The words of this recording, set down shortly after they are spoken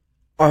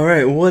All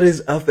right, what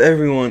is up,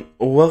 everyone?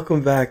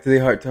 Welcome back to the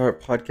Heart to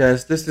Heart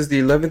podcast. This is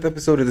the 11th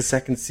episode of the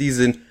second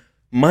season.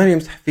 My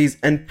name's Hafiz,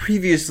 and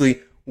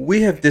previously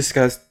we have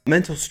discussed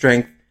mental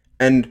strength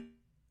and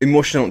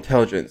emotional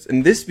intelligence.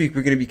 And this week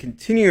we're going to be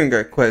continuing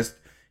our quest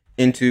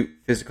into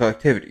physical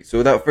activity. So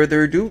without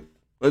further ado,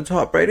 let's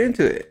hop right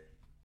into it.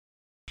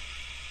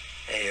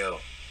 Hey yo,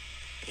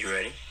 you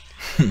ready?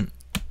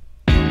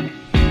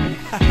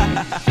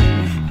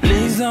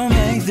 Please don't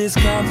make this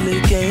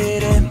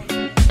complicated.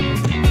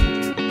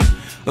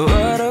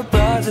 What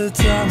about the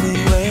time we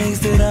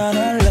wasted on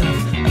our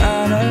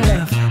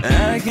love?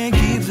 I can't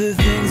keep the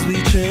things we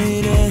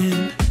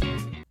traded.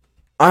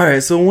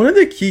 Alright, so one of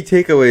the key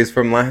takeaways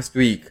from last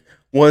week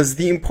was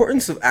the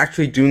importance of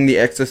actually doing the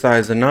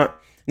exercise and not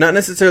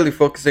necessarily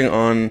focusing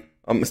on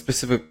a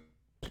specific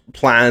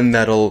plan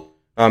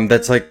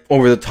that's like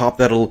over the top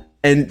that'll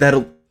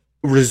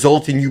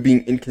result in you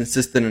being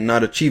inconsistent and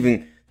not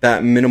achieving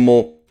that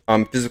minimal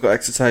physical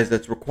exercise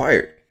that's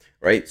required,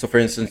 right? So for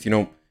instance,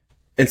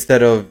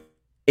 instead of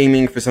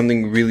aiming for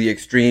something really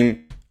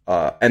extreme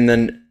and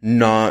then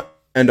not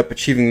end up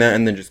achieving that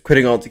and then just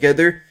quitting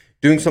altogether,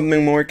 doing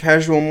something more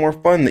casual, more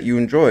fun that you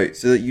enjoy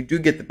so that you do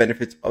get the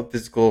benefits of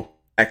physical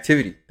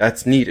activity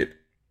that's needed.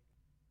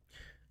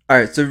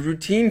 Alright, so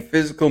routine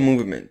physical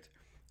movement.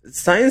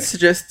 Science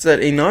suggests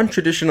that a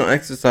non-traditional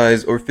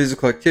exercise or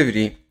physical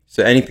activity,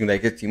 so anything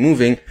that gets you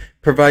moving,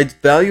 provides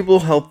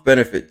valuable health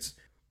benefits.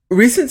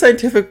 Recent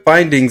scientific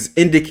findings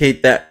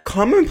indicate that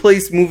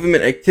commonplace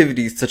movement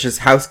activities such as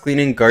house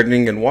cleaning,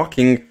 gardening, and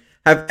walking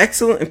have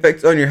excellent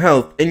effects on your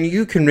health, and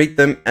you can rate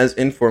them as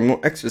informal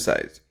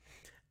exercise.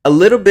 A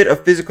little bit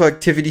of physical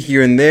activity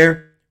here and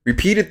there,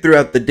 repeated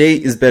throughout the day,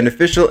 is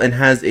beneficial and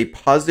has a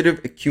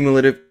positive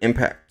accumulative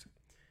impact.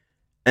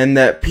 And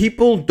that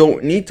people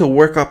don't need to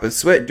work up a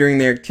sweat during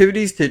their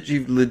activities to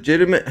achieve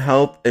legitimate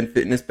health and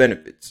fitness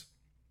benefits.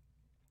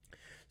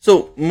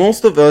 So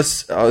most of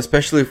us,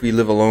 especially if we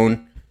live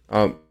alone,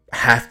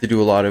 have to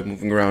do a lot of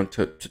moving around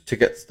to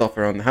get stuff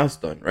around the house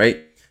done, right?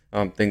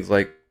 Things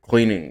like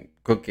cleaning,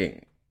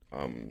 cooking,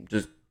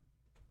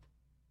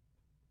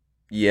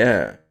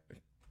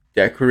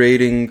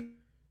 decorating,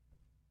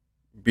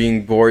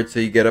 being bored so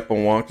you get up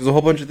and walk. There's a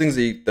whole bunch of things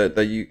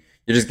that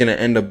you're just going to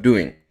end up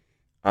doing.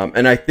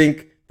 And I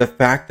think the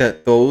fact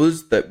that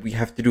those that we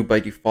have to do by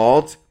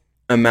default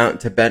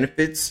amount to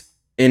benefits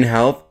in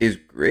health is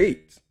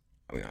great.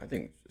 I mean, I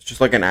think it's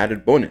just like an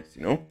added bonus,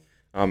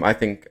 I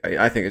think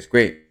it's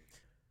great.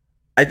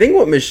 I think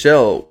what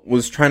Michelle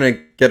was trying to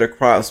get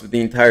across with the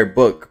entire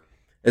book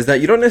is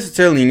that you don't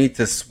necessarily need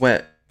to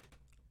sweat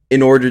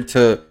in order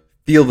to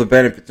feel the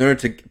benefits, in order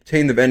to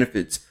obtain the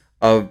benefits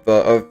of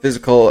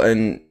physical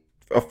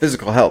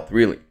health,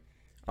 really.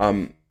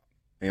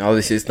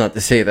 Obviously, it's not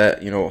to say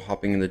that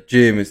hopping in the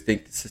gym and staying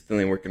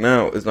consistently working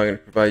out is not going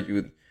to provide you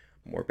with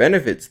more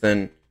benefits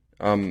than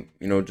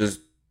just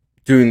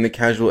doing the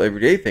casual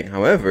everyday thing.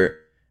 However,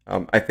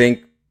 I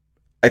think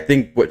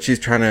what she's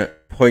trying to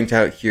point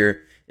out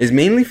here is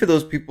mainly for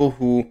those people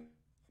who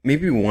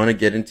maybe want to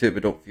get into it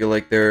but don't feel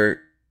like they're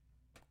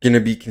going to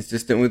be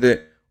consistent with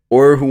it,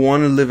 or who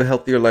want to live a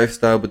healthier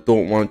lifestyle but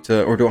don't want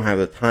to or don't have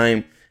the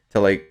time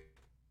to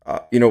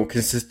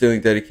consistently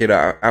dedicate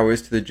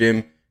hours to the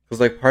gym.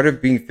 Because part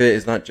of being fit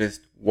is not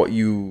just what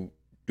you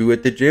do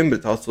at the gym, but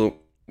it's also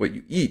what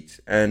you eat.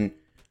 And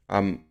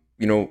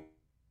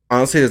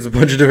honestly, there's a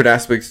bunch of different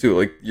aspects too,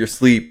 like your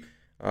sleep,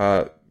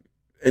 and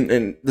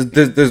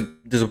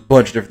there's a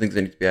bunch of different things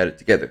that need to be added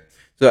together.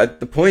 So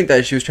the point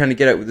that she was trying to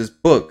get at with this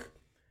book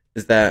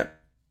is that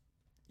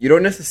you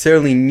don't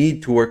necessarily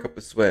need to work up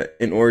a sweat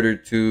in order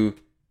to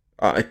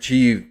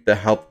achieve the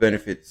health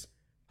benefits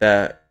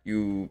that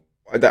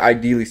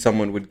ideally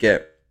someone would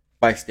get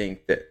by staying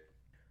fit.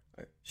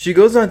 She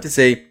goes on to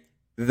say,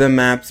 the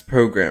MAPS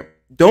program.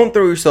 Don't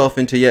throw yourself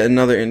into yet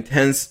another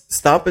intense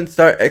stop and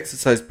start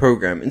exercise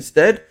program.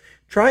 Instead,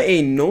 try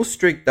a no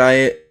strict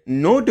diet,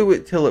 no do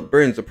it till it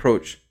burns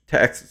approach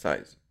to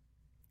exercise.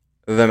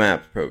 The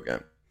MAPS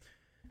program.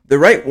 The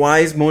right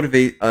whys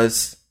motivate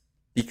us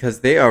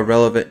because they are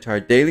relevant to our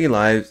daily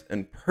lives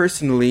and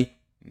personally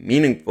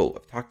meaningful.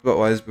 I've talked about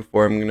whys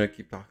before. I'm going to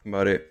keep talking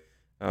about it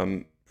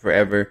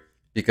forever,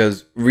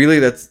 because really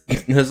that's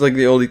like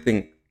the only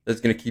thing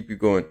that's going to keep you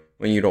going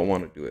when you don't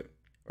want to do it,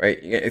 right?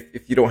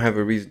 If you don't have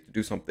a reason to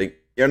do something,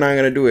 you're not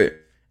going to do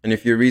it. And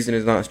if your reason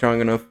is not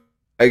strong enough,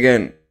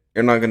 again,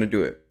 you're not going to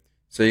do it.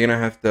 So you're going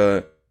to have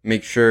to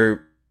make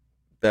sure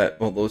that,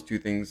 those two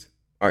things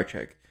are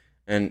checked.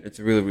 And it's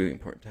really, really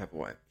important to have a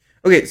why.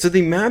 Okay, so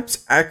the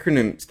MAPS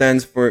acronym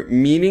stands for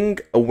Meaning,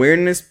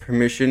 Awareness,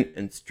 Permission,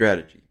 and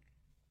Strategy.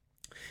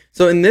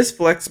 So in this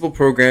flexible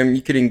program,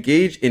 you can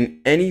engage in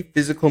any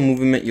physical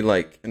movement you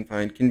like and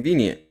find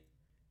convenient.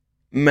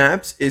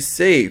 MAPS is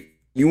safe.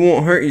 You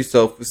won't hurt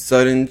yourself with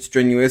sudden,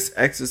 strenuous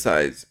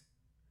exercise.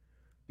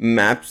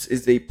 MAPS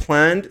is a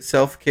planned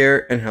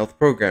self-care and health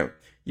program.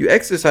 You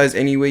exercise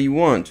any way you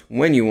want,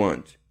 when you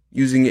want,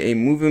 using a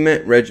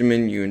movement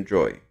regimen you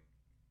enjoy.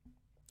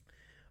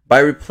 By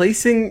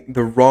replacing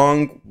the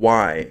wrong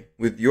why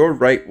with your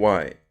right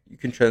why, you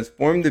can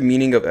transform the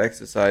meaning of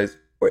exercise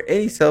or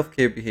any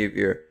self-care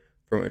behavior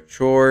from a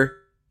chore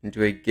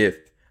into a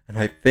gift. And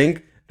I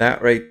think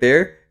that right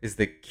there is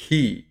the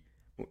key.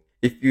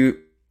 If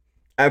you,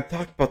 I've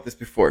talked about this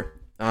before.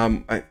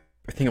 I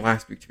think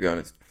last week, to be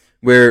honest,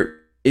 where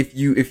if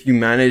you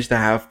manage to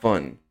have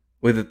fun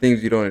with the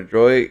things you don't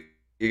enjoy,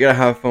 you gotta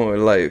have fun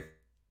with life,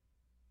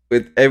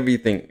 with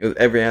everything, with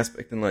every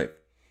aspect in life.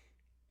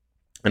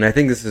 And I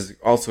think this is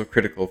also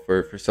critical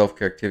for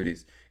self-care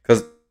activities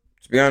because,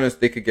 to be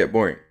honest, they could get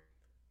boring.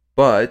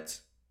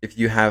 But if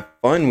you have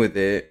fun with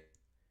it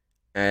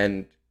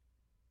and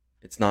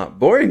it's not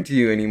boring to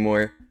you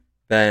anymore,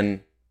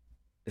 then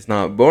it's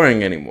not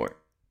boring anymore.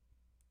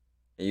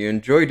 And you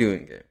enjoy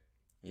doing it.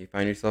 You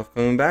find yourself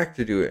coming back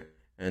to do it.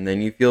 And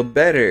then you feel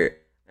better.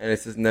 And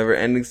it's this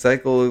never-ending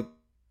cycle of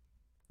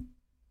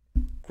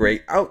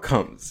great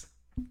outcomes.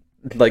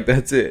 Like,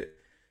 that's it.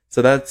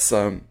 So that's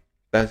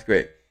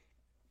great.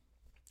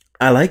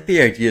 I like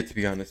the idea, to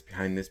be honest,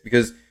 behind this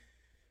because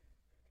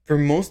for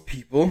most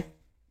people,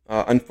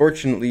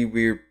 unfortunately,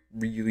 we're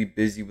really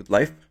busy with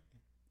life,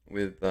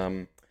 with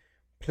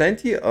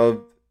plenty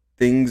of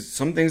things,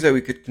 some things that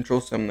we could control,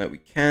 some that we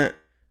can't,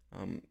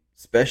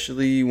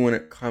 especially when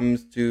it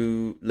comes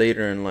to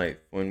later in life,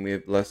 when we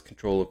have less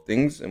control of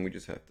things and we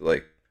just have to,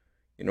 like,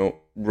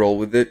 roll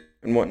with it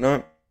and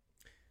whatnot.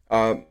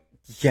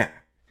 Yeah,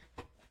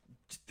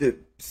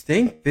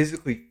 staying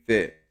physically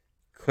fit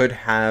could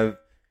have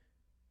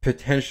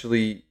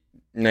potentially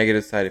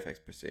negative side effects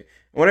per se.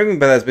 And what I mean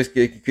by that is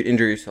basically like you could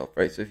injure yourself,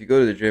 right? So if you go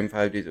to the gym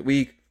 5 days a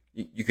week,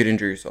 you could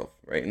injure yourself,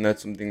 right? And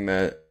that's something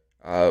that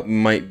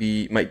might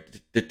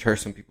deter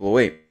some people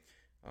away.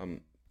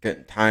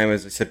 Getting time,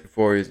 as I said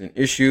before, is an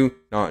issue.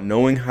 Not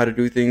knowing how to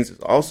do things is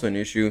also an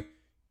issue.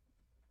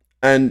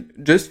 And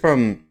just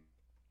from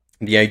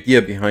the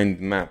idea behind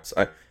the maps,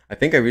 I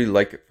think I really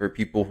like it for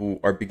people who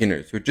are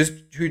beginners, who are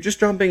just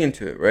jumping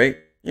into it, right?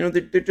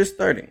 They're just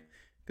starting.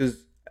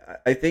 Because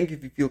I think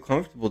if you feel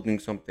comfortable doing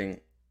something,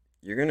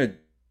 you're gonna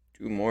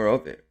do more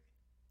of it,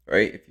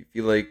 right? If you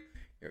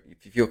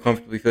feel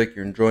comfortable, you feel like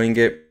you're enjoying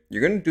it,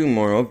 you're gonna do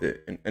more of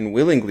it, and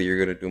willingly you're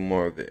gonna do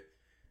more of it.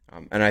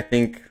 And I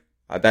think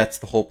that's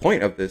the whole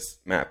point of this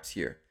maps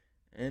here,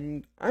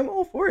 and I'm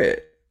all for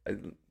it.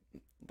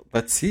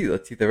 Let's see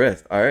the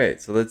rest. All right,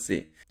 so let's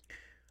see.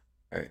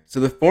 All right, so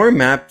the 4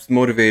 maps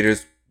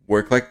motivators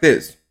work like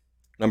this.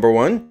 Number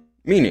 1,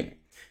 meaning.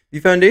 The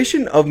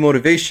foundation of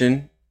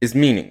motivation is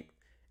meaning.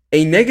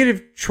 A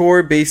negative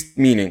chore-based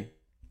meaning,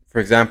 for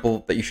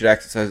example, that you should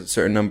exercise a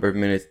certain number of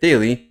minutes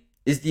daily,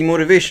 is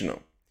demotivational.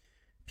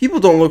 People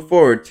don't look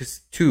forward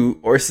to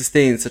or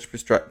sustain such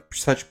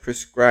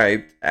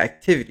prescribed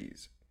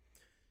activities.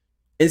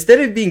 Instead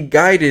of being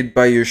guided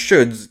by your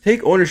shoulds,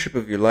 take ownership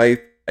of your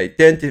life,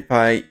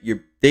 identify your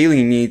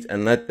daily needs,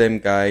 and let them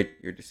guide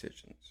your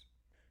decisions.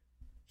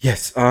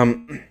 Yes,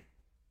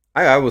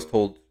 I was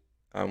told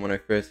when I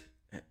first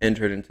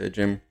entered into the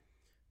gym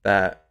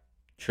that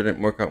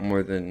shouldn't work out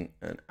more than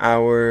an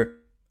hour.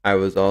 I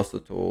was also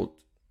told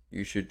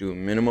you should do a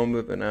minimum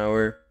of an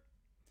hour.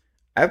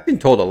 I've been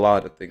told a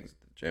lot of things at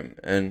the gym,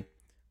 and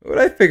what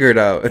I figured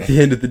out at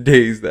the end of the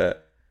day is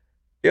that,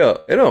 it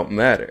don't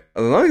matter.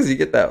 As long as you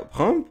get that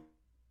pump,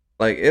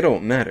 like, it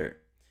don't matter.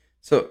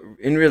 So,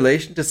 in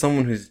relation to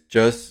someone who's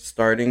just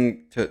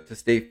starting to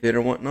stay fit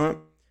or whatnot,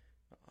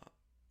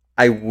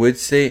 I would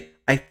say,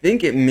 I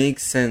think it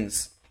makes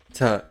sense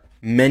to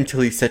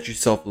mentally set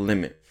yourself a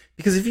limit.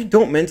 Because if you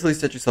don't mentally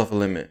set yourself a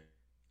limit,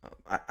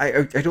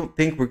 I don't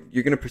think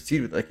you're going to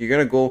proceed with it. Like, you're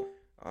going to go,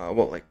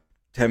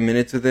 10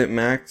 minutes with it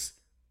max,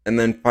 and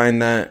then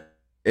find that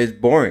it's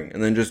boring,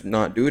 and then just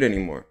not do it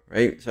anymore,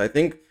 right? So I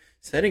think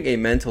setting a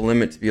mental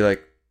limit to be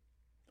like,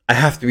 I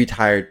have to be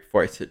tired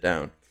before I sit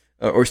down,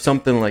 or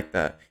something like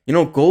that.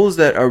 Goals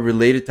that are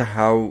related to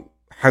how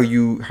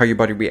your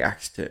body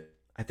reacts to it.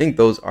 I think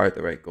those are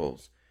the right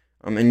goals.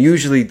 And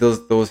usually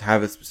those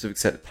have a specific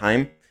set of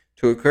time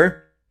to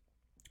occur.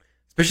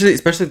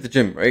 Especially at the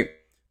gym, right?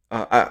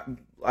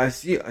 I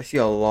see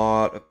a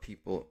lot of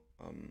people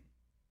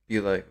be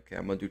like, okay,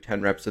 I'm gonna do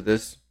 10 reps of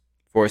this,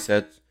 4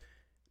 sets.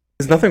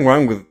 There's nothing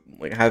wrong with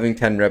like having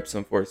 10 reps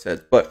on 4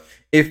 sets, but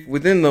if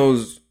within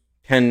those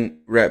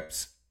 10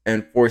 reps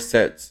and 4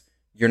 sets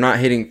you're not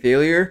hitting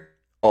failure,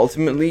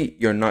 ultimately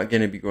you're not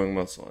gonna be growing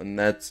muscle, and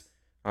that's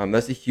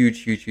a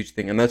huge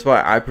thing, and that's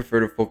why I prefer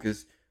to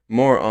focus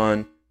more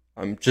on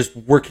just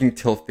working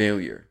till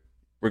failure,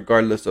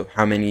 regardless of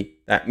how many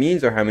that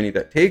means or how many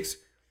that takes,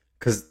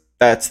 because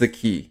that's the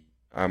key,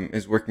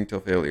 is working till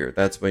failure.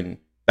 That's when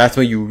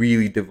you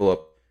really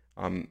develop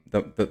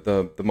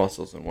the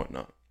muscles and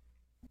whatnot.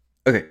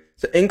 Okay,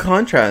 so in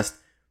contrast,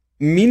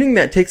 meaning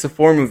that takes a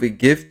form of a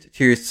gift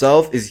to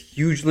yourself is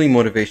hugely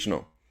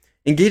motivational.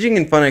 Engaging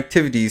in fun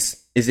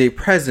activities is a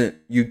present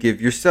you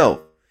give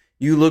yourself.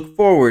 You look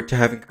forward to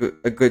having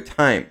a good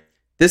time.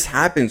 This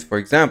happens, for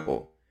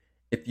example,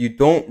 if you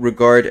don't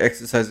regard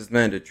exercise as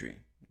mandatory,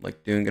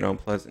 like doing an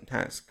unpleasant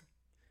task.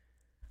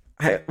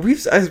 I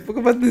spoke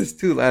about this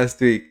too last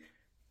week.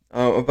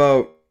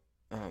 I'll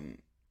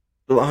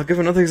give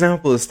another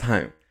example this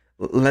time.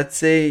 let's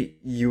say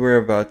you were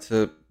about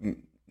to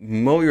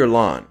mow your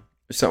lawn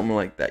or something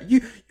like that.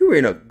 You were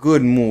in a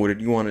good mood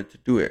and you wanted to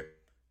do it,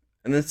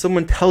 and then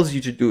someone tells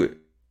you to do it.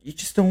 You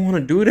just don't want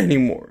to do it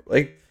anymore.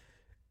 Like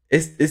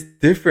it's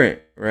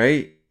different,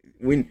 right?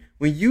 When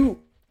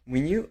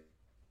you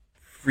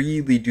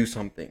freely do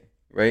something,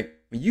 right?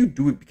 When you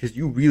do it because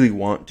you really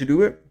want to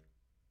do it,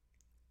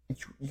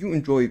 you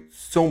enjoy it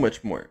so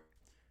much more.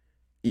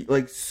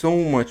 Like so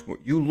much more.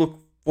 You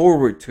look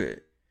forward to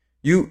it.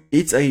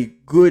 It's a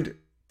good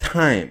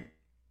time.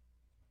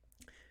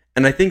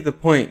 And I think the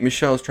point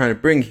Michelle is trying to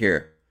bring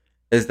here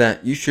is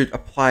that you should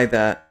apply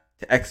that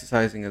to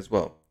exercising as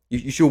well.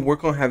 You should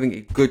work on having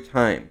a good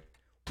time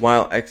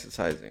while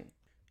exercising.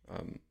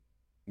 Um,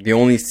 the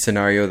only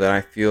scenario that I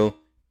feel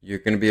you're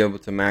going to be able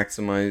to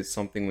maximize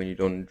something when you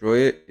don't enjoy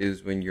it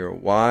is when your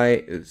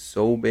why is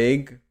so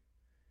big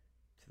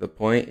to the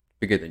point it's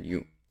bigger than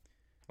you.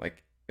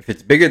 Like, if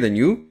it's bigger than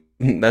you,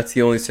 that's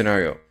the only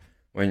scenario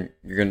when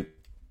you're going to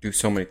do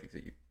so many things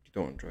that you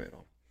don't enjoy at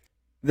all.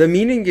 The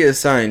meaning you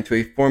assign to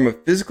a form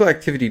of physical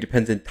activity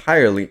depends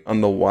entirely on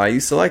the why you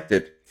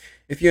selected.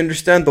 If you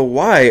understand the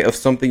why of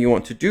something you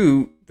want to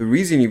do, the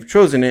reason you've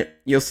chosen it,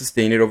 you'll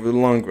sustain it over the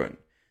long run.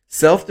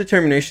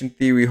 Self-determination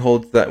theory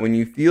holds that when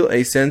you feel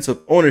a sense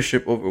of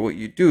ownership over what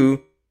you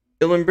do,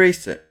 you'll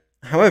embrace it.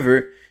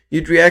 However,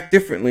 you'd react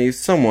differently if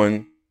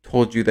someone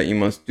told you that you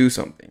must do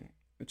something,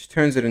 which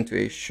turns it into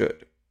a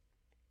should.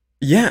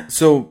 Yeah,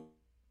 so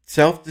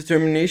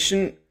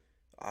self-determination,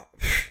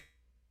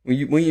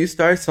 when you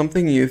start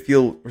something and you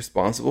feel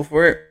responsible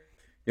for it,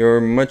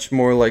 you're much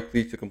more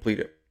likely to complete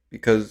it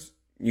because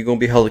you're going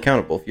to be held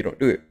accountable if you don't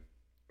do it,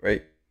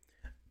 right?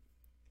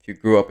 If you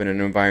grew up in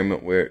an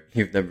environment where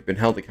you've never been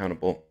held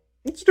accountable,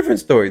 it's a different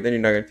story. Then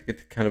you're not going to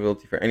get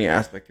accountability for any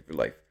aspect of your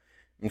life,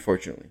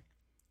 unfortunately.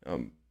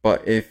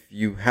 But if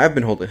you have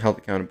been held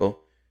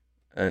accountable,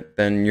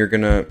 then you're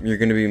gonna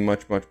be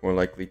much more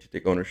likely to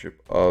take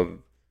ownership of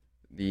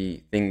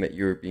the thing that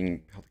you're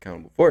being held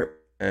accountable for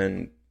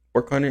and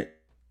work on it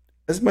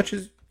as much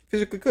as you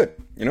physically could.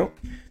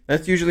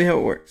 That's usually how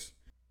it works.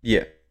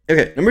 Yeah.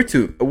 Okay. Number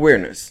 2,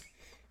 awareness.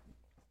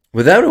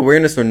 Without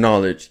awareness or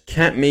knowledge,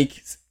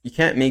 you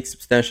can't make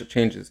substantial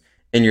changes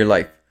in your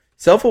life.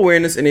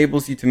 Self-awareness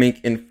enables you to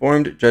make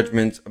informed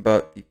judgments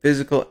about the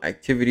physical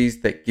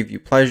activities that give you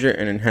pleasure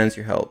and enhance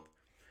your health.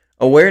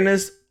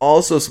 Awareness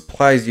also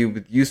supplies you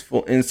with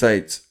useful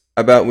insights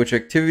about which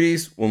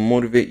activities will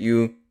motivate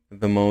you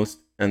the most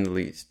and the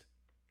least.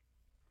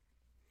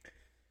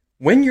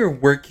 When you're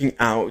working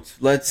out,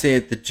 let's say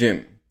at the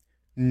gym,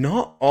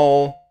 not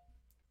all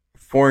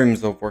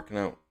forms of working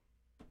out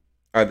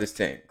are the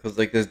same. Because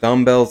there's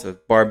dumbbells, there's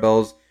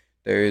barbells,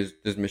 there's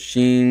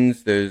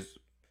machines, there's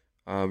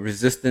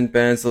resistant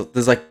bands. So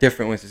there's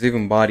different ways. There's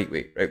even body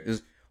weight, right? There's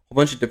a whole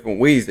bunch of different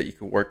ways that you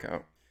could work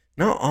out.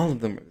 Not all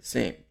of them are the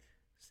same.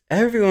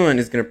 Everyone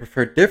is going to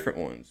prefer different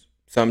ones.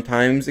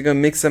 Sometimes they're going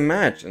to mix and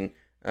match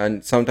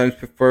and sometimes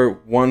prefer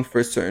one for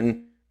a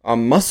certain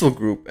muscle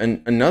group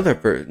and another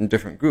for a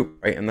different group,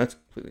 right? And that's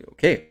completely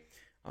okay.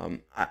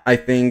 I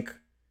think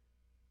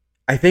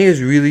it's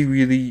really,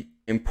 really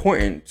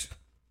important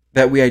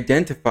that we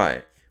identify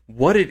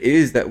what it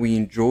is that we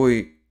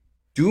enjoy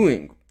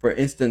doing. For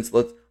instance,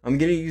 I'm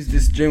going to use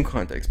this gym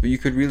context, but you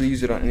could really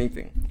use it on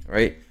anything,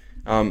 right?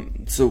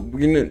 So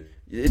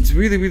it's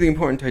really, really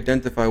important to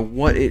identify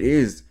what it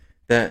is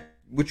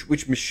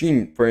which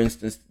machine, for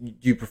instance, do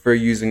you prefer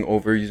using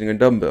over using a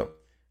dumbbell,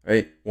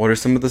 right? What are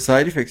some of the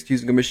side effects to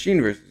using a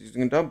machine versus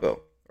using a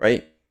dumbbell,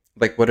 right?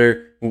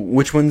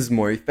 Which one's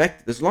more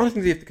effective? There's a lot of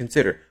things you have to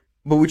consider,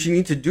 but what you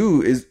need to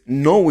do is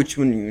know which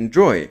one you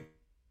enjoy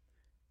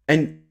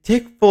and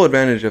take full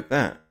advantage of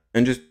that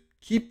and just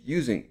keep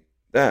using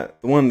the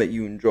one that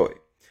you enjoy.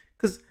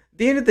 Because at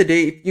the end of the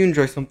day, if you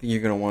enjoy something,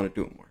 you're going to want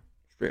to do it more.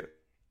 Straight up.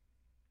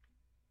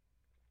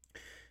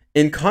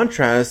 In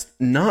contrast,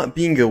 not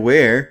being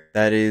aware,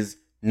 that is,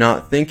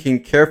 not thinking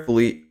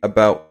carefully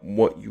about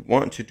what you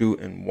want to do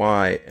and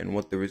why and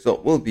what the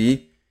result will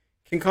be,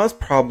 can cause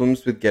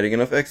problems with getting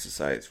enough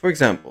exercise. For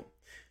example,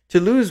 to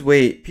lose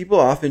weight, people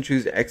often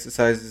choose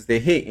exercises they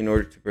hate in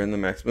order to burn the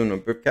maximum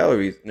number of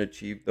calories and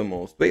achieve the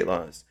most weight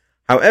loss.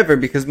 However,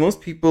 because most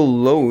people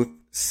loathe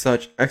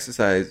such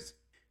exercises,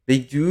 they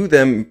do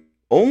them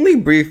only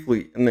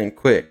briefly and then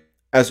quit.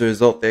 As a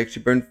result, they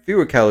actually burn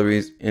fewer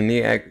calories in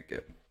the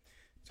aggregate.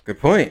 It's a good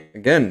point.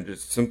 Again,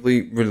 just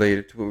simply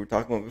related to what we were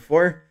talking about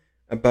before,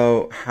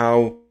 about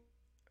how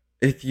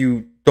if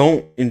you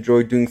don't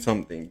enjoy doing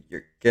something,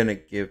 you're going to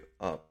give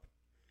up.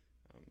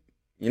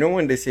 You know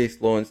when they say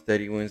slow and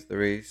steady wins the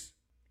race?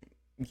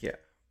 Yeah,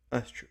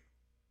 that's true.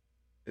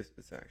 It's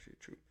actually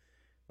true.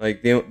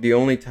 The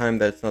only time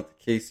that's not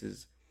the case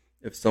is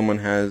if someone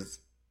has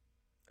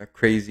a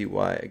crazy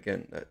why,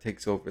 again, that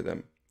takes over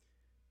them.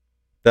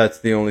 That's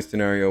the only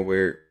scenario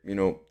where,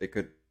 they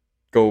could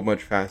go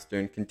much faster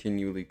and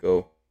continually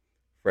go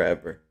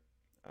forever.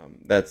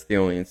 That's the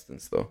only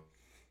instance, though.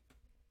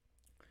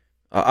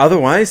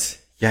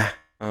 Otherwise, yeah,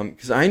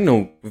 because I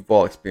know we've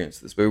all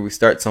experienced this, where we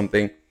start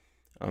something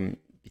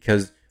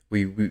because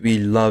we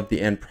love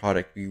the end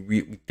product.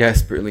 We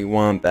desperately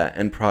want that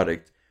end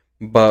product,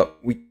 but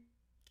we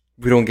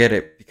don't get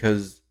it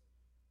because,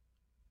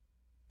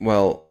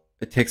 well,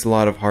 it takes a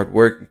lot of hard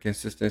work and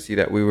consistency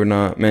that we were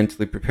not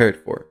mentally prepared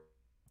for.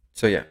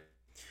 So yeah.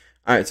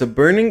 All right, so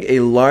burning a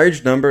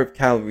large number of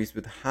calories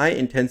with high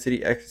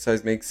intensity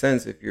exercise makes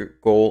sense if your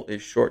goal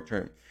is short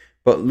term,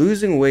 but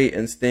losing weight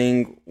and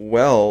staying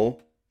well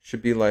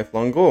should be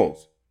lifelong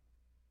goals.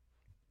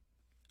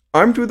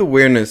 Armed with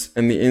awareness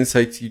and the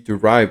insights you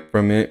derive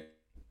from it,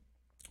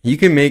 you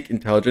can make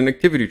intelligent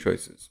activity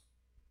choices.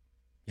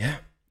 Yeah.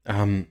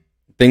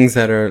 Things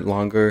that are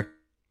longer.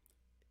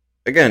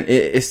 Again,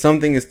 if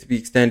something is to be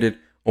extended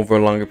over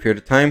a longer period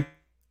of time,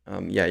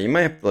 yeah, you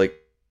might have to like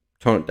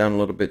tone it down a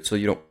little bit so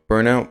you don't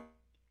burn out.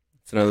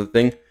 It's another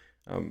thing.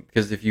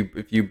 Because if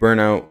you burn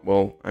out,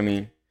 well, I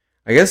mean,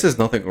 I guess there's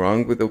nothing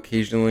wrong with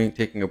occasionally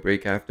taking a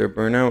break after a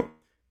burnout,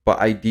 but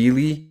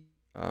ideally,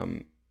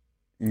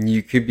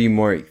 you could be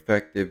more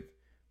effective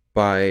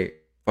by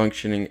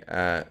functioning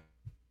at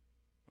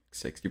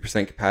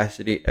 60%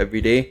 capacity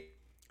every day,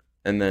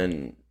 and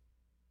then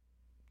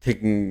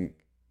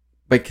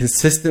by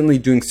consistently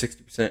doing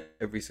 60%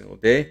 every single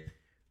day,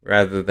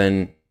 rather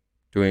than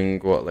doing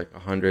like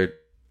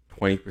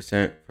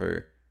 120%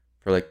 for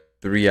like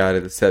 3 out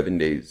of the 7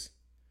 days.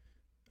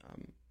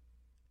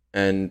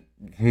 And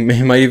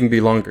it might even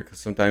be longer, because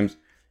sometimes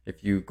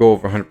if you go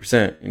over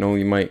 100%,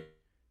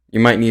 you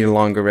might need a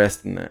longer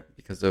rest than that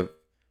because of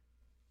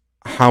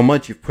how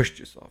much you've pushed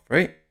yourself,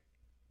 right?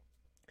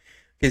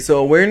 Okay, so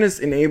awareness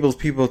enables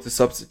people to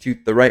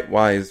substitute the right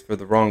whys for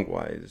the wrong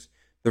whys.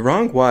 The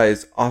wrong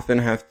whys often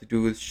have to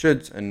do with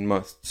shoulds and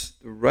musts.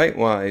 The right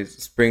whys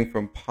spring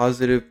from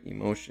positive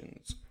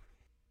emotions.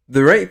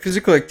 The right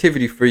physical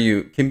activity for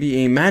you can be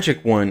a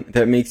magic one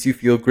that makes you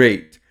feel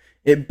great.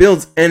 It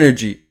builds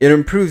energy, it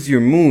improves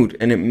your mood,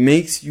 and it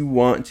makes you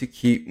want to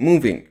keep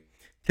moving.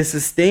 To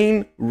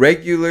sustain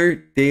regular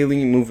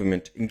daily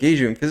movement,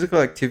 engage in physical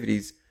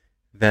activities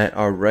that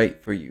are right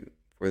for you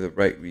for the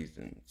right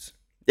reasons.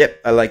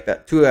 Yep, I like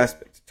that. Two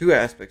aspects to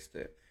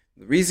it.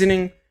 The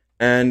reasoning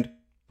and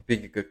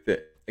being a good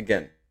fit.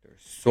 Again,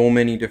 there's so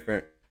many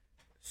different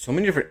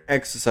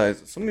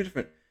exercises, so many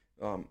different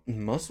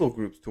muscle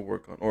groups to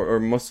work on, or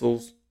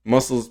muscles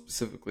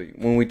specifically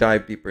when we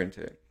dive deeper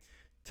into it.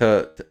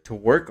 To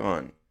work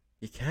on.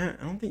 You can't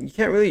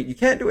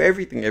do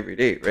everything every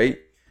day, right?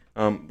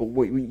 But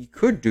what you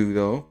could do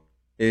though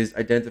is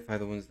identify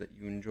the ones that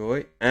you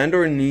enjoy and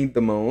or need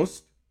the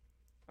most,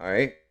 all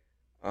right?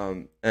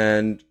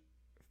 And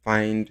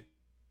find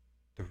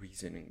the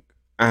reasoning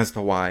as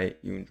to why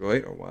you enjoy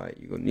it or why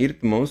you need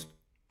it the most,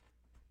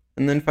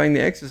 and then find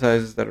the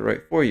exercises that are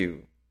right for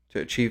you to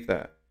achieve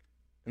that,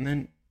 and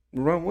then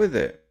run with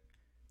it.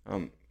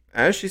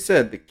 As she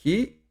said, the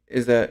key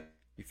is that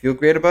you feel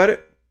great about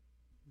it,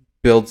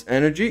 builds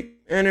energy,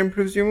 and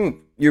improves your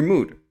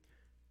mood,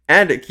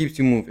 and it keeps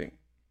you moving.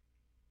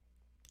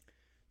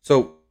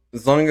 So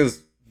as long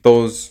as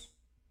those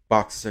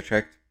boxes are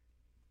checked,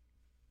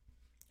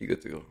 you're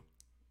good to go.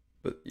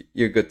 But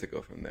you're good to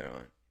go from there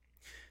on.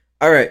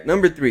 All right,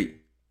 number 3,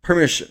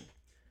 permission.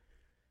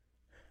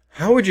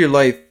 How would your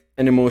life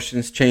and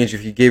emotions change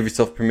if you gave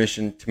yourself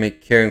permission to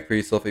make caring for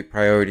yourself a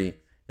priority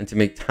and to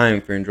make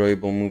time for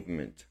enjoyable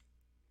movement?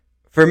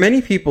 For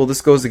many people,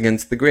 this goes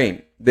against the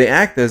grain. They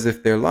act as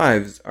if their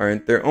lives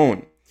aren't their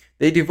own.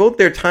 They devote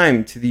their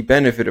time to the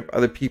benefit of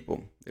other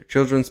people, their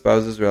children,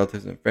 spouses,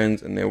 relatives, and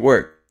friends, and their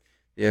work.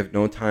 They have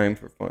no time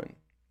for fun.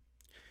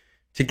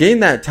 To gain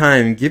that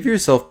time, give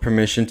yourself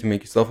permission to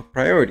make yourself a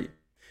priority.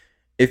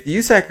 If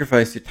you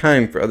sacrifice your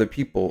time for other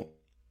people,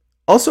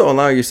 also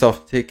allow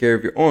yourself to take care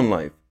of your own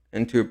life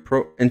and to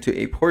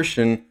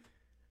apportion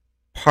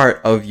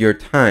part of your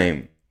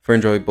time for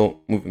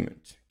enjoyable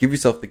movement. Give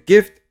yourself the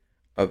gift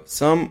of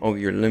some of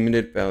your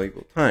limited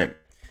valuable time.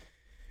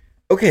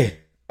 Okay,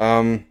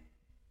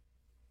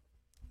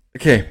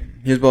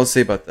 here's what I'll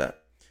say about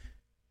that.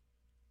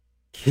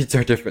 Kids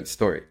are a different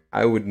story.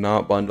 I would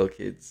not bundle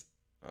kids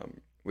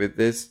with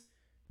this.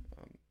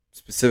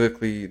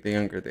 Specifically, the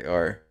younger they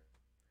are,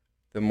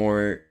 the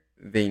more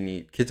they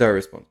need. Kids are a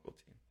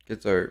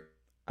responsibility.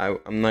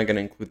 I'm not going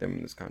to include them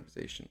in this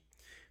conversation.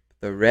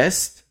 But the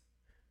rest,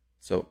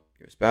 so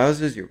your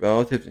spouses, your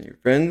relatives, and your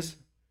friends,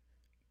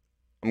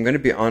 I'm going to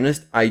be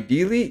honest,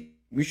 ideally,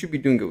 we should be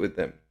doing it with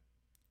them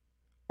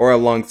or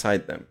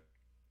alongside them.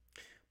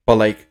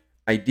 But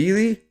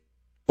ideally,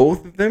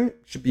 both of them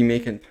should be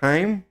making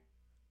time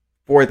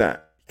for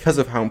that because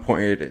of how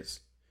important it is,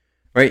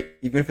 right?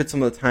 Even if it's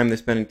some of the time they're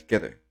spending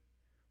together.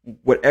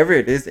 Whatever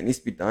it is that needs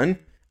to be done,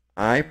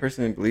 I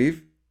personally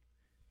believe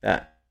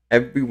that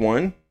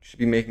everyone should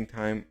be making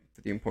time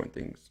for the important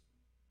things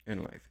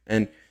in life.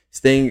 And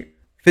staying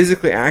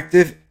physically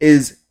active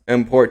is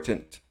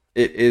important.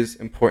 It is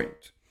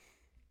important.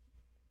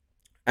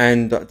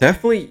 And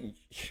definitely,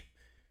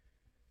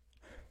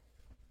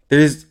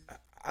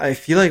 I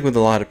feel like with a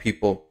lot of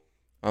people,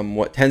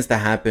 what tends to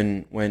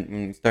happen when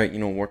you start,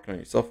 working on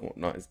yourself and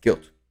whatnot is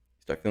guilt.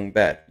 You start feeling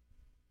bad.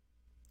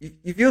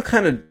 You feel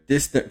kind of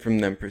distant from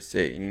them per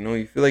se.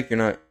 You feel like you're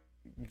not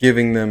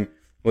giving them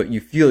what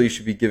you feel you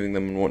should be giving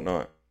them and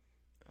whatnot.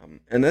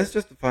 And that's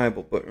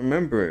justifiable. But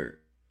remember,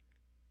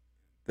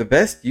 the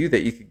best you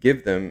that you could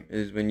give them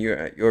is when you're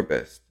at your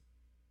best.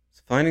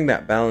 So finding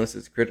that balance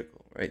is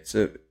critical, right?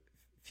 So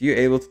if you're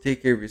able to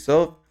take care of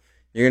yourself,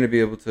 you're going to be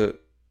able to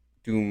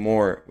do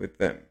more with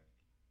them.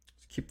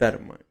 So keep that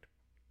in mind.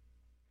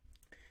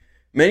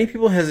 Many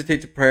people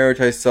hesitate to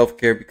prioritize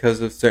self-care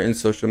because of certain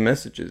social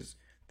messages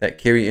that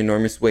carry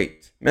enormous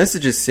weight.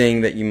 Messages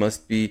saying that you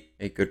must be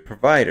a good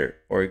provider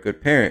or a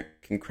good parent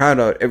can crowd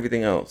out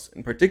everything else.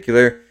 In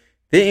particular,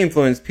 they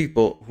influence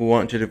people who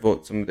want to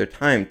devote some of their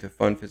time to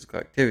fun physical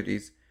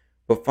activities,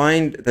 but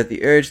find that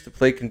the urge to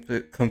play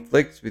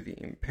conflicts with the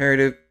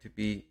imperative to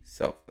be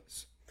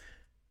selfless.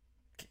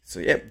 Okay, so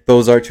yeah,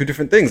 those are two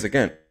different things.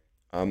 Again,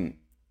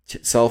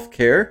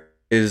 self-care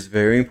is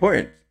very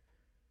important.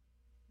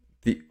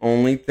 The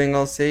only thing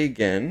I'll say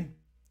again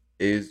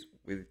is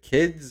with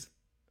kids,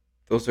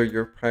 those are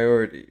your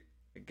priority.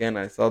 Again,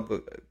 I saw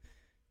the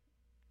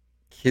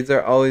kids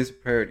are always a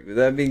priority. With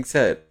that being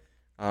said,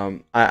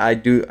 I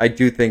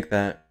do think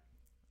that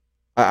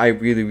I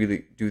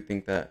really do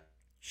think that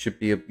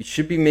you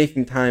should be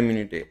making time in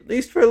your day, at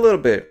least for a little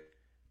bit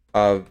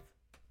of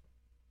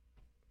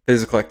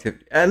physical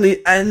activity. At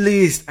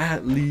least a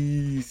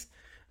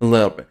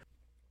little bit.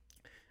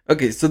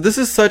 Okay, so this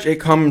is such a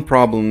common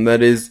problem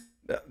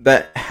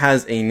that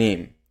has a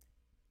name.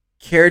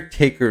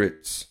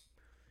 Caretakeritis.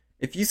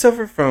 If you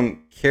suffer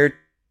from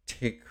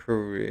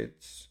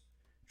caretakeritis,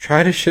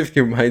 try to shift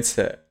your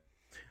mindset.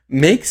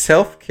 Make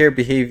self-care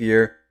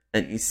behavior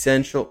an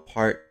essential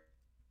part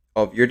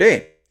of your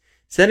day.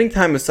 Setting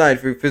time aside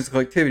for physical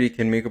activity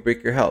can make or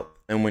break your health.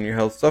 And when your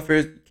health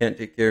suffers, you can't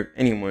take care of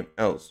anyone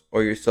else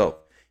or yourself.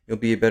 You'll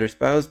be a better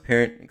spouse,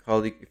 parent, and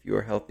colleague if you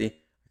are healthy.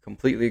 I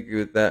completely agree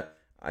with that.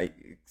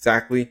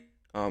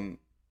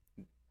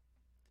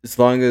 As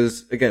long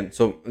as, again,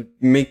 so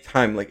make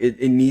time. Like, it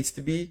needs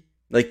to be,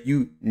 like,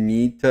 you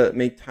need to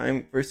make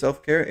time for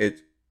self-care.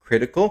 It's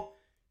critical.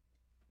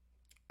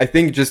 I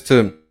think just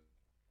to,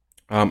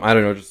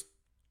 just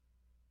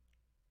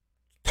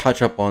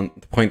touch up on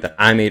the point that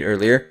I made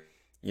earlier,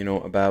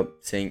 about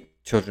saying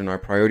children are a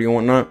priority and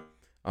whatnot.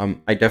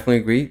 I definitely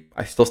agree.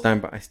 I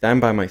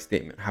stand by my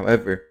statement.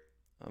 However,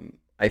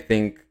 I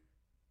think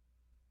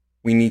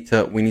we need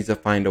to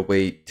find a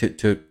way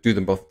to do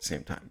them both at the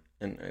same time.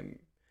 And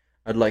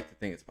I'd like to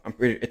think it's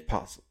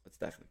possible. It's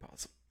definitely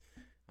possible.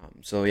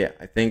 So yeah,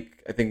 I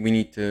think we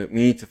need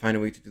to find a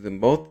way to do them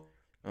both.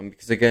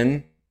 Because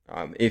again,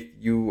 if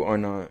you are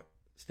not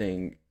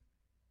staying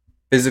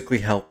physically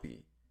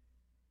healthy,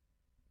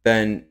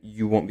 then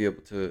you won't be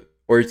able to,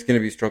 or it's going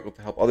to be a struggle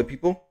to help other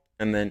people,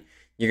 and then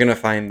you're going to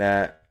find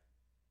that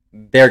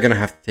they're going to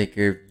have to take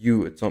care of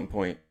you at some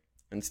point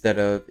instead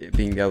of it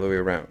being the other way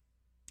around.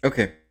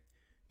 Okay.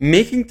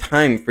 Making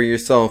time for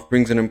yourself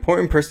brings an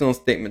important personal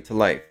statement to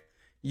life.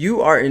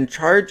 You are in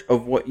charge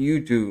of what you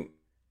do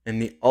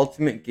and the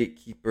ultimate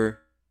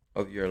gatekeeper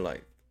of your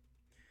life.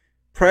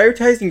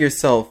 Prioritizing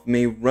yourself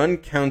may run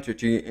counter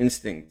to your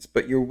instincts,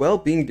 but your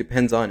well-being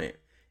depends on it.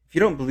 If you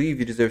don't believe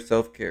you deserve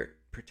self-care,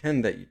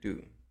 pretend that you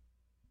do.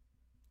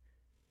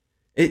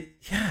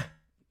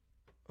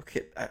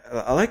 Okay,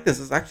 I like this.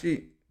 It's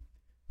actually,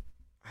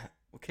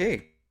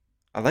 okay,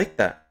 I like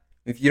that.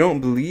 If you don't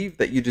believe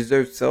that you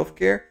deserve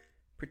self-care,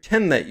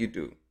 pretend that you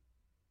do.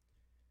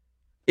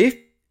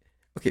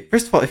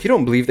 First of all, if you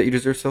don't believe that you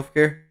deserve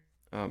self-care,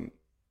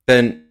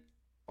 then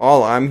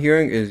all I'm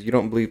hearing is you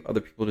don't believe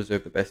other people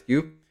deserve the best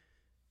you.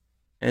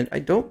 And I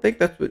don't think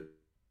that's what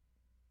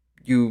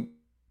you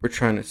were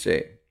trying to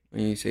say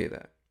when you say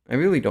that. I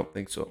really don't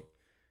think so.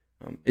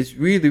 It's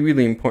really,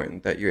 really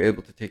important that you're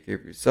able to take care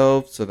of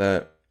yourself so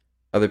that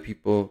other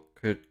people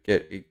could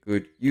get a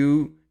good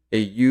you, a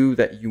you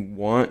that you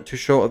want to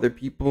show other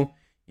people.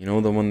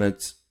 The one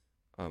that's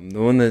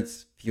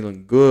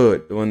feeling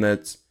good, the one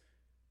that's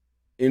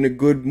in a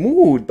good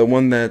mood, the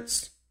one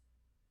that's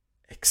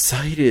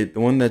excited, the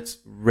one that's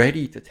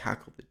ready to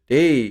tackle the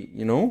day,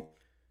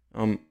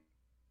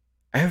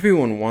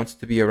 everyone wants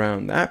to be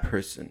around that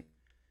person.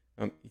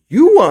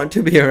 You want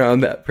to be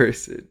around that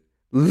person.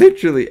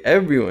 Literally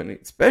everyone,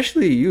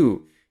 especially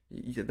you.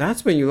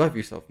 That's when you love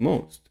yourself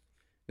most,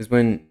 is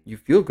when you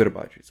feel good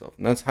about yourself.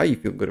 And that's how you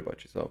feel good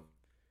about yourself,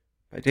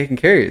 by taking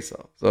care of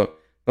yourself. So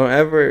don't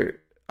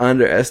ever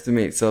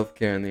underestimate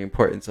self-care and the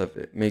importance of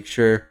it. Make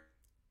sure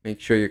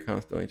you're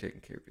constantly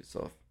taking care of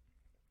yourself.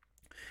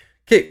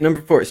 Okay, number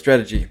 4,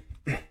 strategy.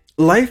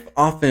 Life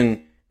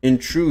often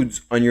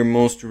intrudes on your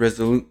most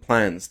resolute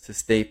plans to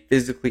stay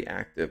physically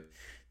active.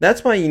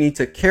 That's why you need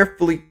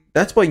carefully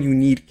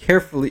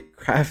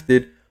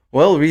crafted,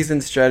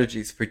 well-reasoned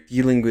strategies for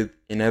dealing with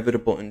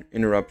inevitable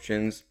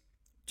interruptions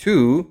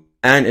to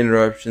and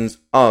interruptions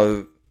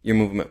of your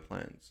movement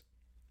plans.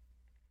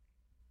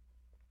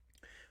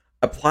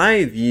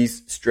 Apply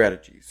these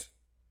strategies.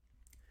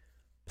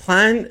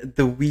 Plan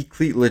the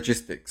weekly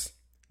logistics.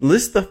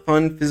 List the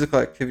fun physical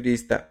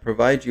activities that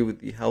provide you with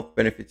the health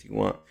benefits you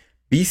want.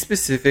 Be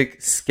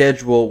specific.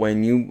 Schedule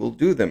when you will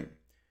do them.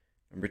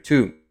 Number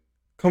 2,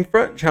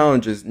 Confront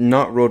challenges,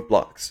 not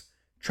roadblocks.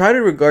 Try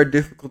to regard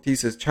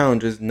difficulties as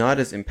challenges, not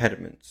as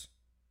impediments.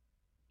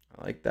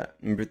 I like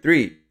that. Number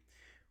 3,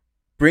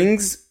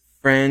 brings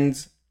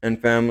friends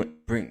and family.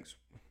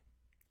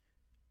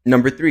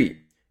 Number 3,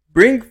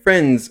 bring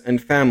friends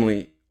and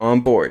family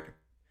on board.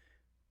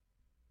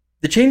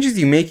 The changes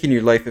you make in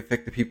your life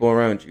affect the people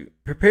around you.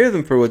 Prepare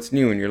them for what's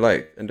new in your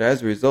life, and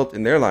as a result,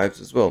 in their lives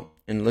as well.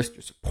 Enlist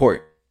your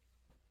support.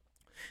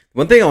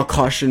 One thing I'll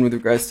caution with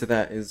regards to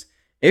that is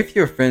if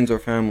your friends or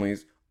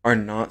families are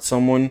not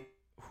someone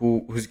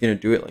who's going to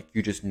do it, like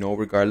you just know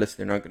regardless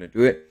they're not going to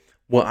do it,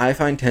 what I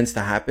find tends to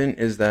happen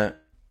is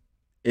that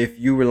if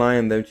you rely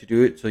on them to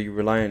do it, so you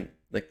rely on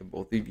like the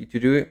both of you to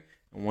do it,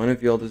 and one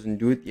of y'all doesn't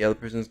do it, the other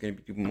person is going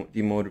to be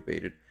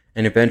demotivated,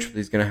 and eventually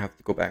is going to have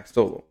to go back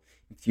solo.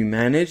 If you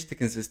manage to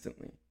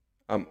consistently,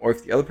 or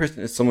if the other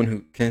person is someone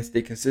who can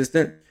stay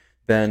consistent,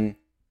 then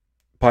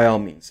by all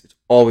means, it's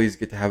always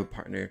good to have a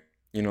partner,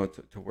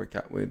 to work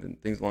out with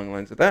and things along the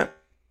lines of that.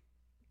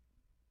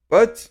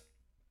 But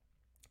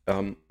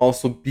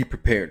also be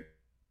prepared.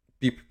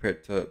 Be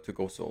prepared to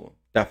go solo.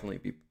 Definitely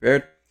be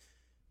prepared.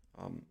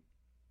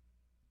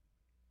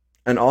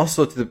 And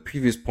also to the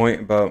previous point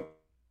about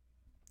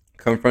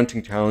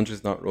confronting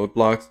challenges, not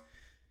roadblocks.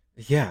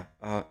 Yeah,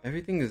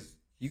 everything is.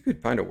 You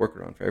could find a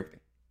workaround for everything.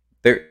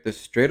 There's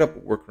straight up a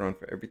workaround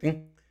for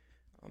everything.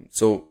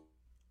 So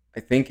I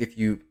think if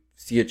you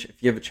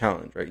have a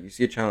challenge, right? You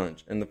see a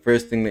challenge, and the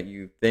first thing that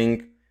you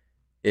think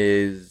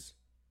is,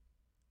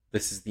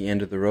 this is the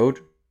end of the road.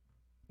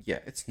 Yeah,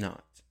 it's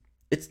not.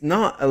 It's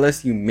not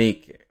unless you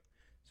make it.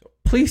 So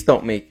please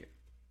don't make it.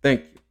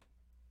 Thank you.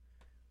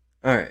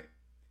 All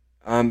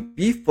right.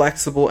 Be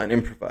flexible and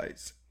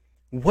improvise.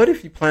 What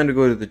if you plan to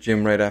go to the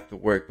gym right after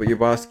work, but your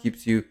boss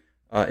keeps you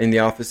in the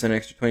office an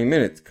extra 20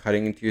 minutes,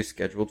 cutting into your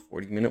scheduled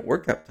 40-minute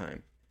workout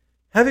time?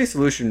 Have a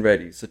solution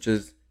ready, such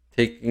as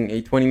taking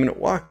a 20-minute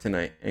walk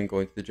tonight and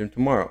going to the gym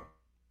tomorrow.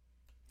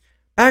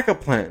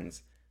 Backup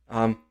plans.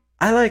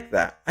 I like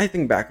that. I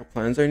think backup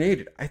plans are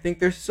needed. I think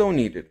they're so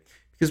needed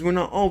because we're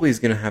not always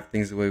going to have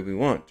things the way we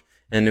want.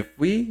 And if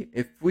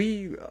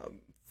we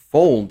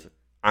fold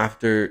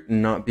after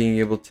not being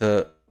able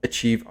to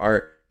achieve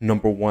our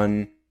number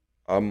one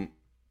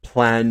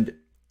planned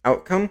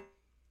outcome,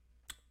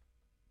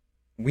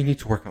 we need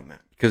to work on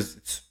that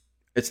because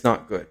it's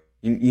not good.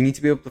 You need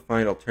to be able to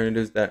find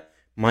alternatives that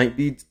might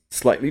be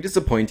slightly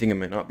disappointing and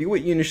might not be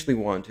what you initially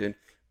wanted,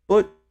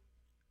 but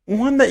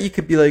one that you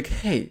could be like,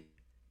 hey,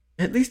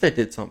 at least I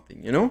did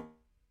something,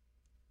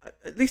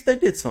 At least I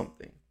did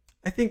something.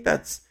 I think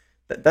that's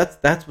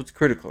what's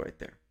critical right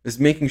there, is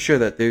making sure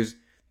that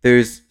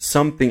there's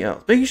something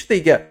else. Making sure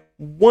they get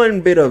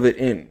one bit of it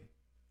in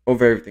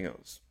over everything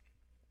else.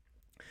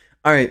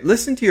 All right,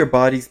 listen to your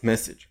body's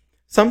message.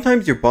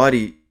 Sometimes your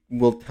body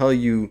will tell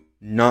you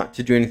not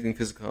to do anything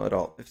physical at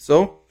all. If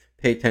so,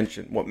 pay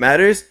attention. What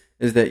matters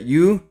is that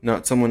you,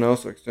 not someone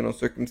else or external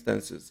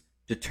circumstances,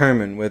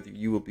 determine whether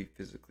you will be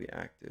physically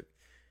active.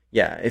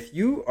 Yeah, if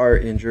you are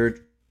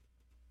injured,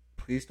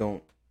 please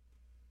don't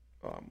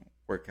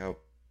work out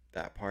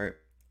that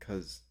part,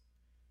 because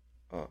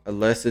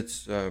unless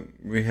it's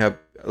rehab,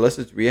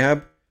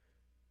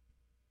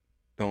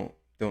 don't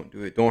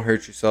do it. Don't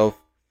hurt yourself.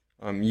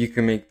 You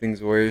can make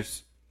things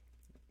worse.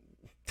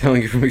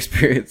 Telling you from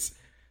experience.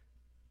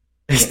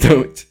 Just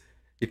don't.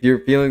 If you're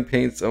feeling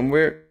pain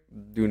somewhere,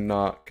 do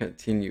not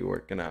continue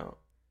working out.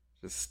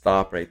 Just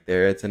stop right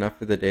there. It's enough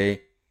for the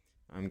day.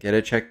 Get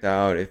it checked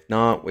out. If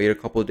not, wait a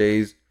couple of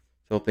days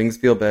till things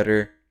feel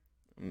better,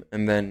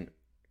 and then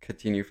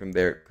continue from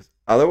there. Because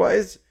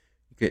otherwise,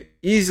 you could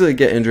easily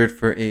get injured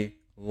for a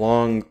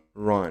long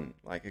run.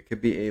 Like, it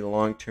could be a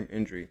long-term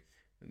injury.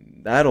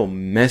 That'll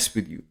mess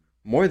with you.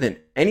 More than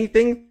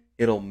anything,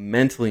 it'll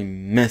mentally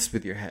mess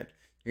with your head.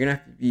 You're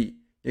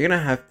gonna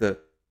have to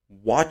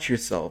watch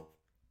yourself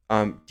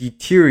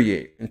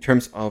deteriorate in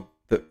terms of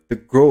the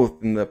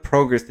growth and the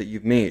progress that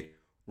you've made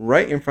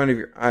right in front of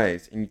your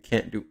eyes, and you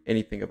can't do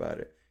anything about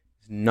it.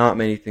 There's not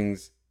many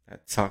things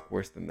that suck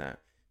worse than that.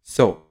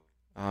 So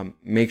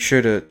make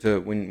sure to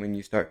when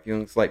you start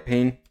feeling slight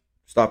pain,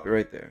 stop it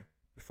right there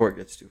before it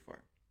gets too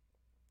far.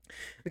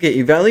 Okay,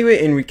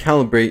 evaluate and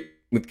recalibrate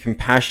with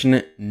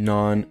compassionate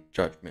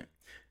non-judgment.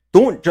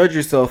 Don't judge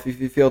yourself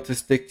if you fail to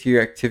stick to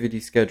your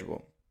activity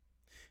schedule.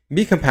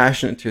 Be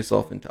compassionate to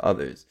yourself and to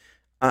others.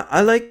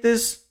 I like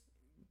this,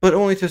 but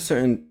only to a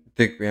certain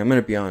degree. I'm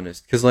going to be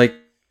honest. Because,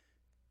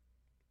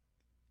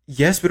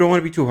 yes, we don't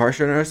want to be too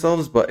harsh on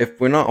ourselves, but if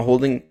we're not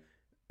holding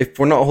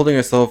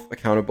ourselves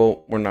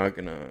accountable, we're not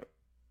gonna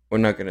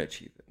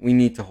achieve it. We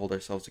need to hold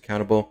ourselves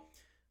accountable.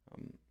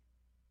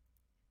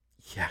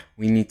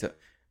 We need to.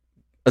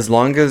 As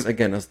long as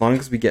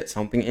we get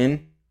something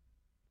in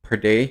per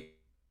day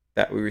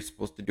that we were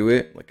supposed to do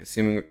it, let's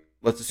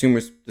assume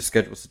the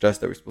schedule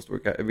suggests that we're supposed to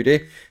work out every day.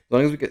 As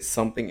long as we get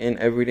something in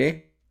every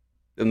day,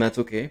 then that's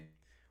okay.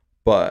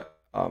 But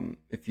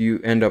if you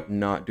end up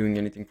not doing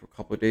anything for a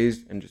couple of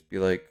days and just be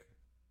like,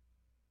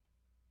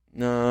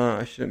 nah,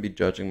 I shouldn't be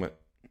judging,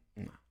 but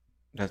no,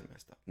 that's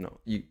messed up. No,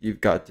 you've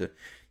got to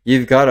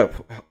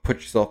put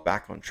yourself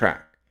back on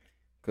track.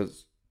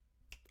 because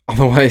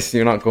otherwise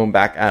you're not going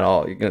back at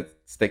all. You're going to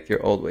stick to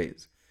your old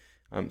ways.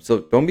 So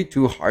don't be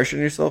too harsh on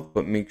yourself,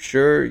 but make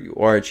sure you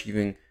are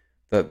achieving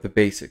the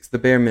basics, the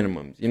bare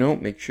minimums.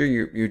 Make sure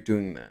you're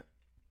doing that.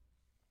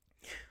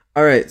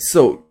 All right,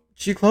 so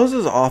she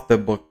closes off the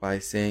book by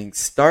saying,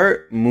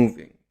 start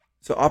moving.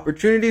 So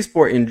opportunities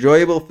for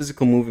enjoyable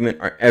physical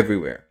movement are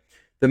everywhere.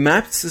 The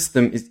MAP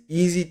system is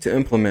easy to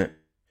implement.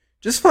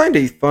 Just find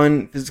a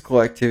fun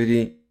physical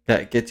activity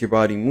that gets your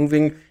body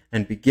moving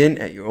and begin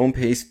at your own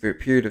pace for a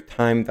period of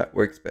time that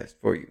works best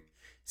for you.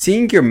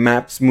 Seeing your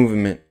MAPS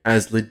movement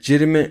as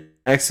legitimate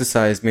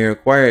exercise may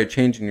require a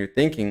change in your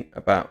thinking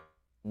about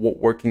what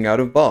working out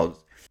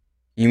involves.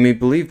 You may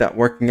believe that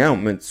working out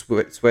meant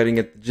sweating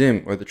at the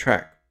gym or the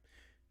track.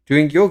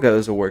 Doing yoga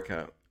is a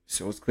workout.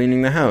 So is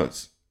cleaning the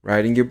house,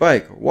 riding your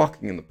bike, or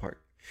walking in the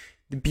park.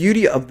 The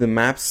beauty of the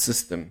MAPS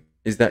system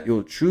is that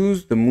you'll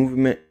choose the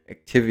movement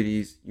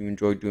activities you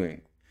enjoy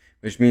doing,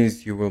 which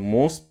means you will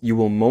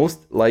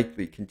most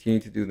likely continue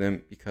to do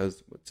them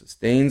because what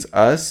sustains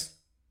us,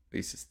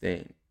 we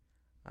sustain.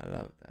 I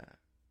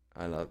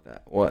love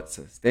that. What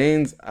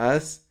sustains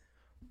us,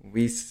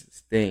 we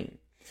sustain.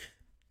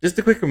 Just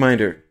a quick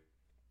reminder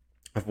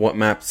of what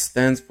MAPS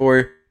stands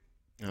for.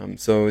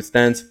 So it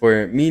stands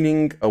for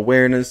meaning,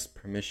 awareness,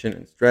 permission,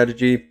 and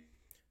strategy.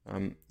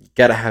 You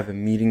gotta have a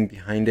meaning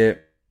behind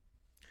it.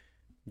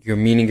 Your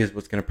meaning is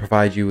what's gonna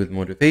provide you with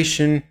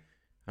motivation.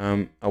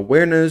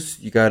 Awareness,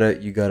 you gotta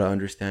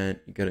understand.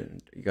 You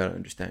gotta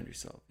understand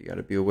yourself. You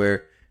gotta be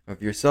aware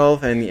of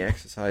yourself and the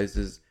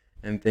exercises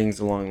and things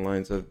along the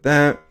lines of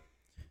that.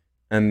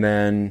 And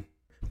then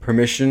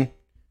permission,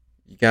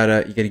 you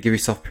gotta give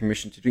yourself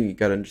permission to do it. You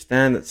gotta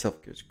understand that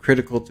self-care is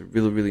critical. It's a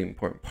really, really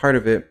important part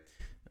of it,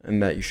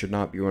 and that you should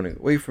not be running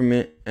away from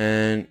it.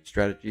 And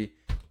strategy,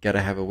 you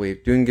gotta have a way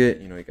of doing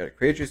it. You gotta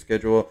create your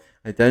schedule,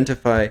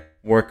 identify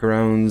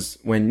workarounds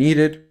when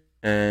needed,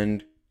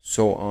 and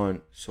so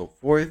on, so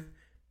forth.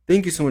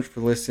 Thank you so much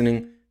for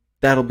listening.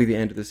 That'll be the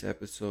end of this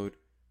episode,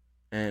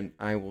 and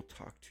I will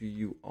talk to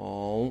you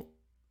all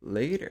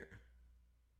later.